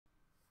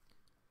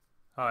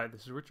Hi,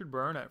 this is Richard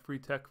Byrne at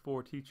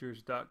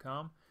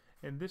freetech4teachers.com.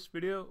 In this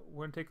video,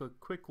 we're going to take a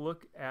quick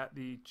look at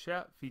the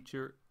chat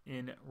feature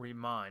in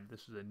Remind.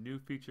 This is a new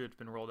feature that's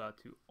been rolled out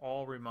to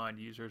all Remind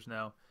users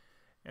now,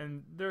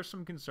 and there's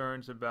some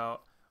concerns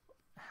about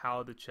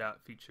how the chat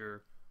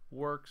feature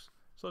works,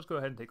 so let's go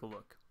ahead and take a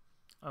look.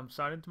 I'm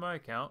signed into my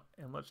account,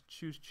 and let's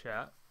choose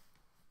chat.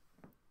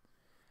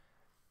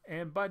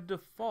 And by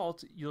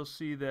default, you'll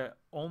see that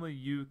only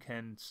you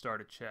can start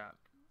a chat.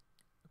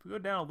 If we go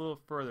down a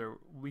little further,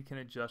 we can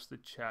adjust the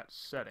chat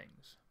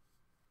settings.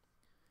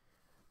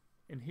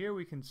 And here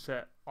we can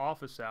set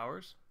office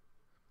hours.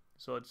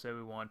 So let's say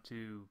we want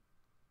to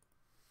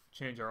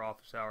change our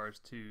office hours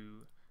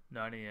to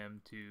 9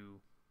 a.m. to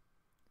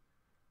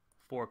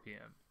 4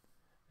 p.m.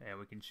 And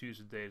we can choose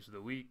the days of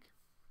the week.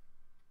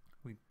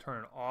 We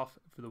turn it off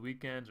for the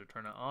weekends or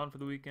turn it on for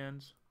the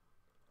weekends.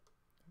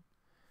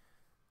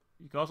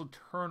 You can also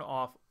turn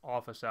off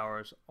office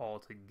hours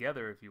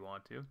altogether if you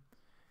want to.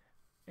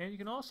 And you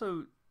can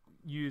also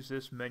use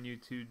this menu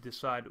to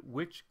decide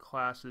which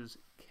classes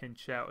can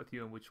chat with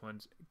you and which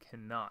ones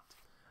cannot.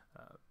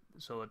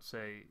 So let's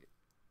say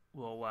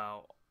we'll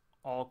allow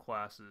all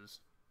classes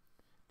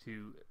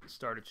to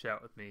start a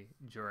chat with me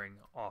during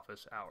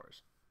office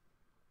hours.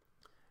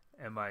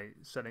 And my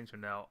settings are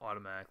now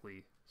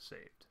automatically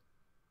saved.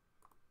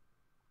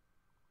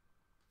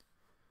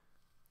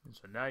 And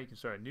so now you can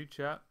start a new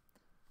chat.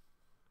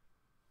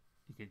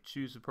 You can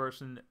choose the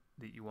person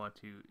that you want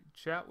to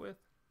chat with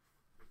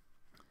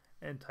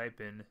and type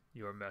in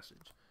your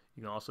message.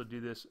 You can also do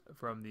this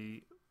from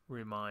the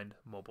Remind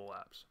mobile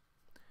apps.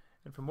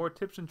 And for more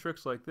tips and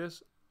tricks like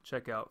this,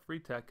 check out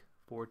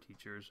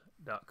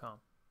freetech4teachers.com.